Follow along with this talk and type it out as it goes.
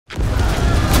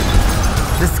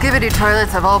Skibidi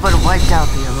Toilets have all but wiped out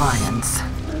the Alliance,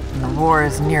 and the war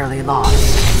is nearly lost.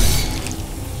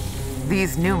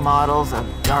 These new models of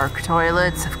Dark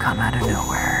Toilets have come out of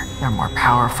nowhere. They're more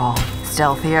powerful,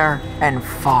 stealthier, and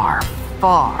far,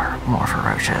 far more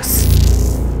ferocious.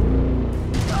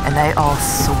 And they all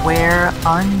swear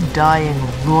undying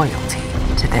loyalty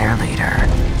to their leader,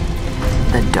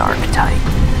 the Dark Titan.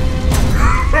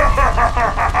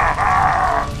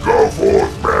 Go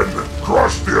forth, men!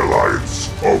 Crush the Alliance!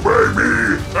 Obey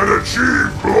me and achieve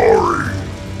glory!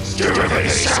 Skibidi,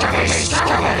 skibidi,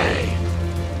 skibidi!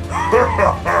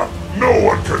 No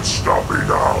one can stop me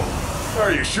now!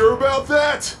 Are you sure about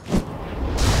that?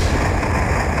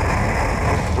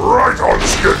 Right on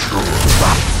schedule!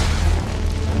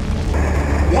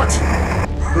 What?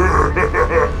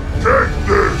 Take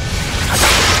this!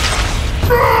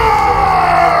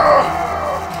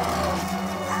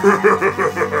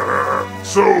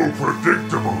 So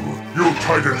predictable. You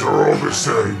Titans are all the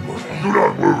same. Do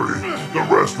not worry. The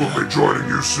rest will be joining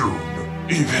you soon.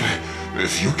 Even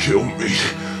if you kill me,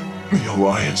 the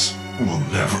Alliance will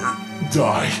never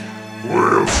die.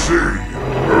 We'll see.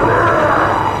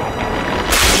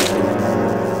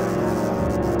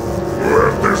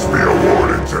 Let this be a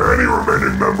warning to any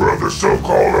remaining member of the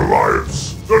so-called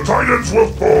Alliance. The Titans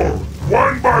will fall,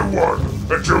 one by one,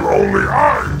 until only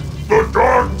I, the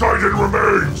Dark Titan,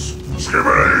 remains.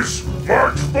 Skibidis,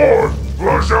 march forth!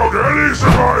 Flush out any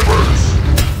survivors!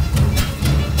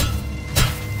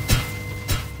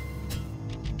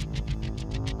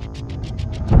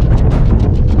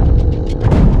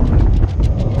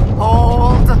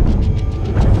 Hold!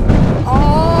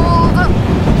 Hold!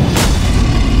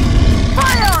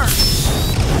 Fire!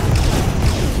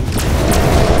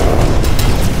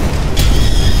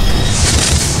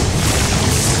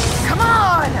 Come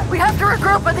on! We have to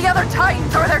regroup with the other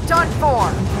Titans or they're done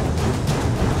for!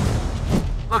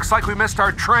 Looks like we missed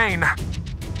our train.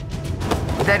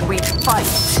 Then we fight.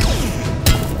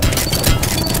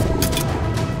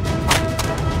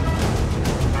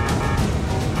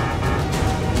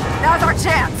 Now's our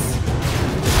chance!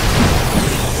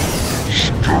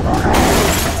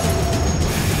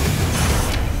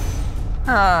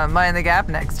 Mind the gap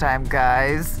next time,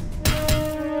 guys.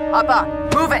 Up,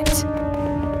 move it!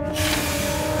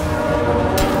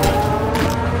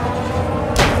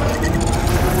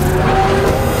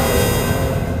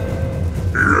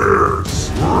 Yes,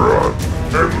 run,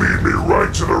 and lead me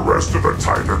right to the rest of the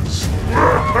Titans.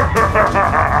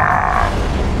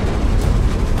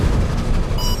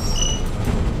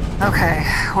 Okay,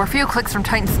 we're a few clicks from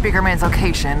Titan Speakerman's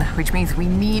location, which means we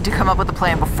need to come up with a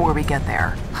plan before we get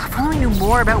there. If we only knew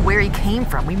more about where he came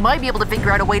from, we might be able to figure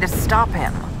out a way to stop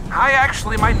him. I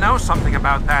actually might know something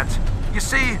about that. You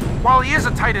see, while he is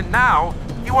a Titan now,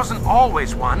 he wasn't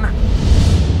always one.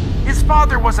 His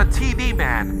father was a TV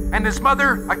man, and his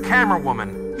mother a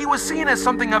camerawoman. He was seen as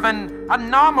something of an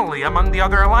anomaly among the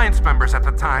other Alliance members at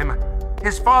the time.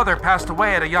 His father passed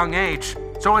away at a young age,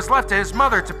 so it was left to his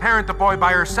mother to parent the boy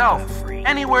by herself.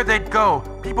 Anywhere they'd go,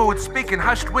 people would speak in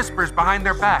hushed whispers behind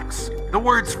their backs. The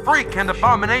words freak and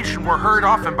abomination were heard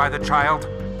often by the child.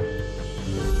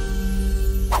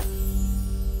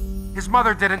 His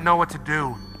mother didn't know what to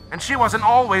do, and she wasn't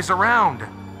always around.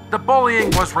 The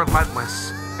bullying was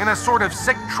relentless. In a sort of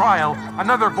sick trial,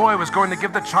 another boy was going to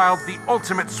give the child the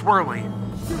ultimate swirly.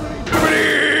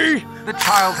 The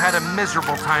child had a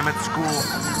miserable time at school,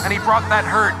 and he brought that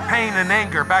hurt, pain, and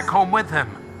anger back home with him.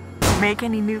 Make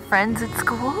any new friends at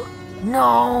school?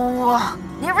 No.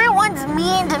 Everyone's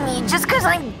mean to me just because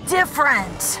I'm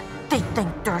different. They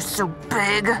think they're so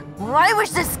big. Well, I wish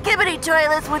the Skibidi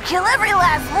Toilets would kill every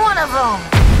last one of them.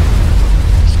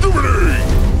 Skibidi!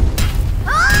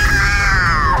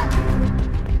 Ah!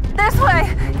 This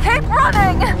way! Keep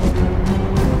running!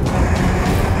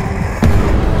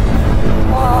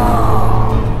 Whoa!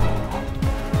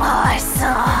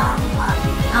 Awesome!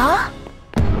 Huh?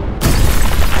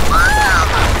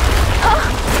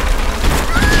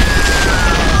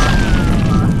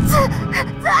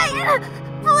 Titan!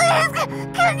 Please!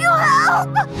 Can you help?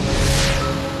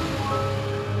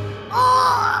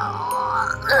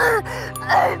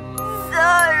 I'm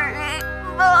sorry,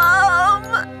 Mom!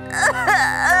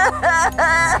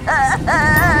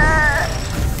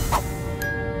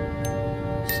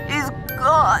 She's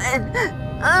gone.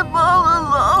 I'm all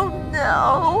alone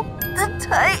now. The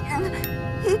Titan,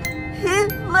 he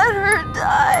let her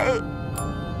die.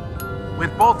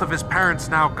 With both of his parents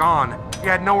now gone, he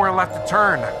had nowhere left to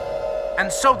turn.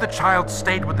 And so the child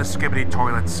stayed with the Skibidi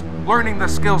Toilets, learning the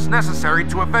skills necessary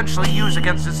to eventually use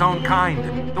against his own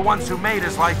kind, the ones who made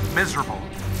his life miserable.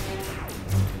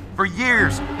 For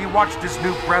years, he watched his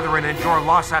new brethren endure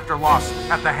loss after loss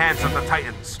at the hands of the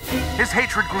Titans. His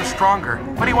hatred grew stronger,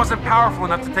 but he wasn't powerful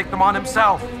enough to take them on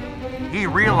himself. He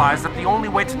realized that the only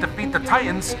way to defeat the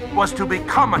Titans was to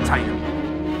become a Titan.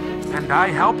 And I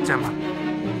helped him.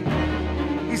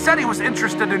 He said he was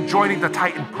interested in joining the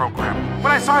Titan program.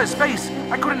 When I saw his face,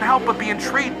 I couldn't help but be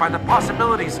intrigued by the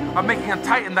possibilities of making a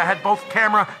Titan that had both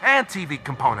camera and TV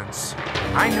components.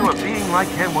 I knew a being like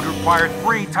him would require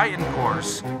 3 Titan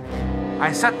cores.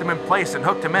 I set them in place and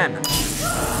hooked him in.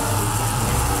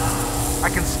 I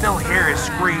can still hear his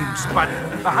screams, but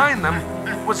behind them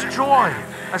was joy,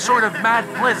 a sort of mad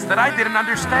bliss that I didn't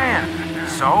understand.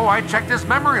 So I checked his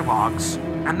memory logs,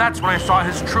 and that's when I saw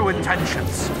his true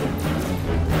intentions.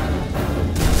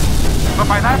 But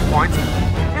by that point,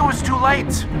 it was too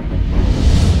late.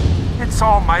 It's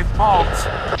all my fault.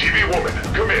 TV woman,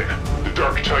 come in. The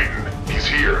Dark Titan, he's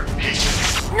here.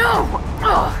 No!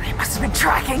 Oh, they must have been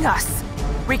tracking us.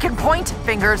 We can point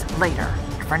fingers later.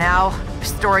 For now, your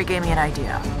story gave me an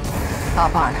idea.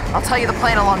 Hop on. I'll tell you the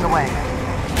plan along the way.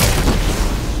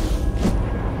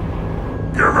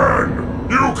 Give in!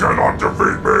 You cannot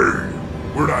defeat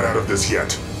me! We're not out of this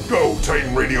yet. Go,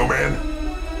 Titan Radioman.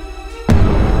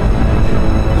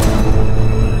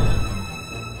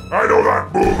 I know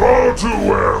that move all too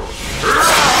well!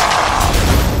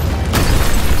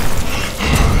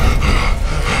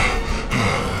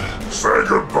 Say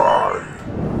goodbye!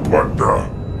 What the?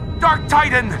 Dark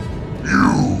Titan! You!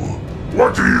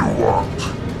 What do you want?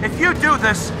 If you do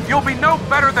this, you'll be no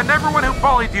better than everyone who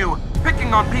bullied you,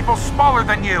 picking on people smaller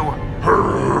than you.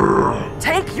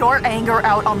 Take your anger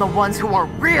out on the ones who are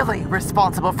really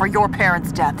responsible for your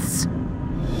parents' deaths.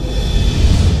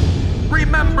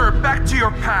 Remember back to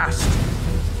your past.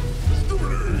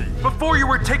 Before you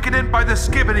were taken in by the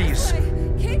Skibidis,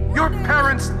 your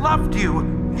parents loved you.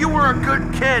 You were a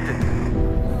good kid.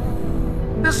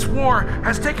 This war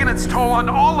has taken its toll on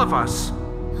all of us.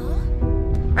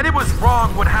 And it was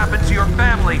wrong what happened to your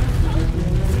family.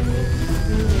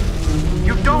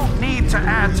 You don't need to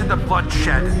add to the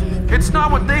bloodshed. It's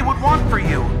not what they would want for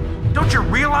you. Don't you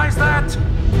realize that?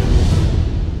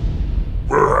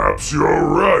 Perhaps you're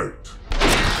right.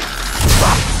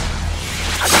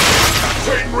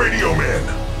 Titan Radioman!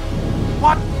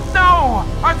 What? No!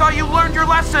 I thought you learned your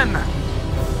lesson!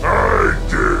 I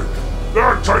did.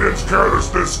 That Titan's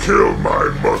carelessness killed my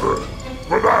mother.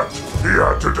 For that, he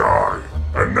had to die.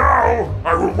 And now,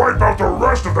 I will wipe out the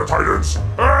rest of the Titans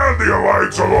and the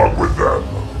Alliance along with them.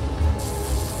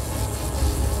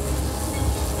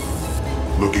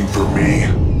 Looking for me?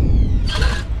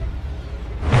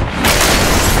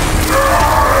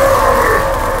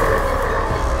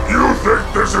 You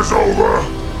think this is over?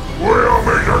 We'll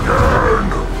meet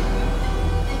again!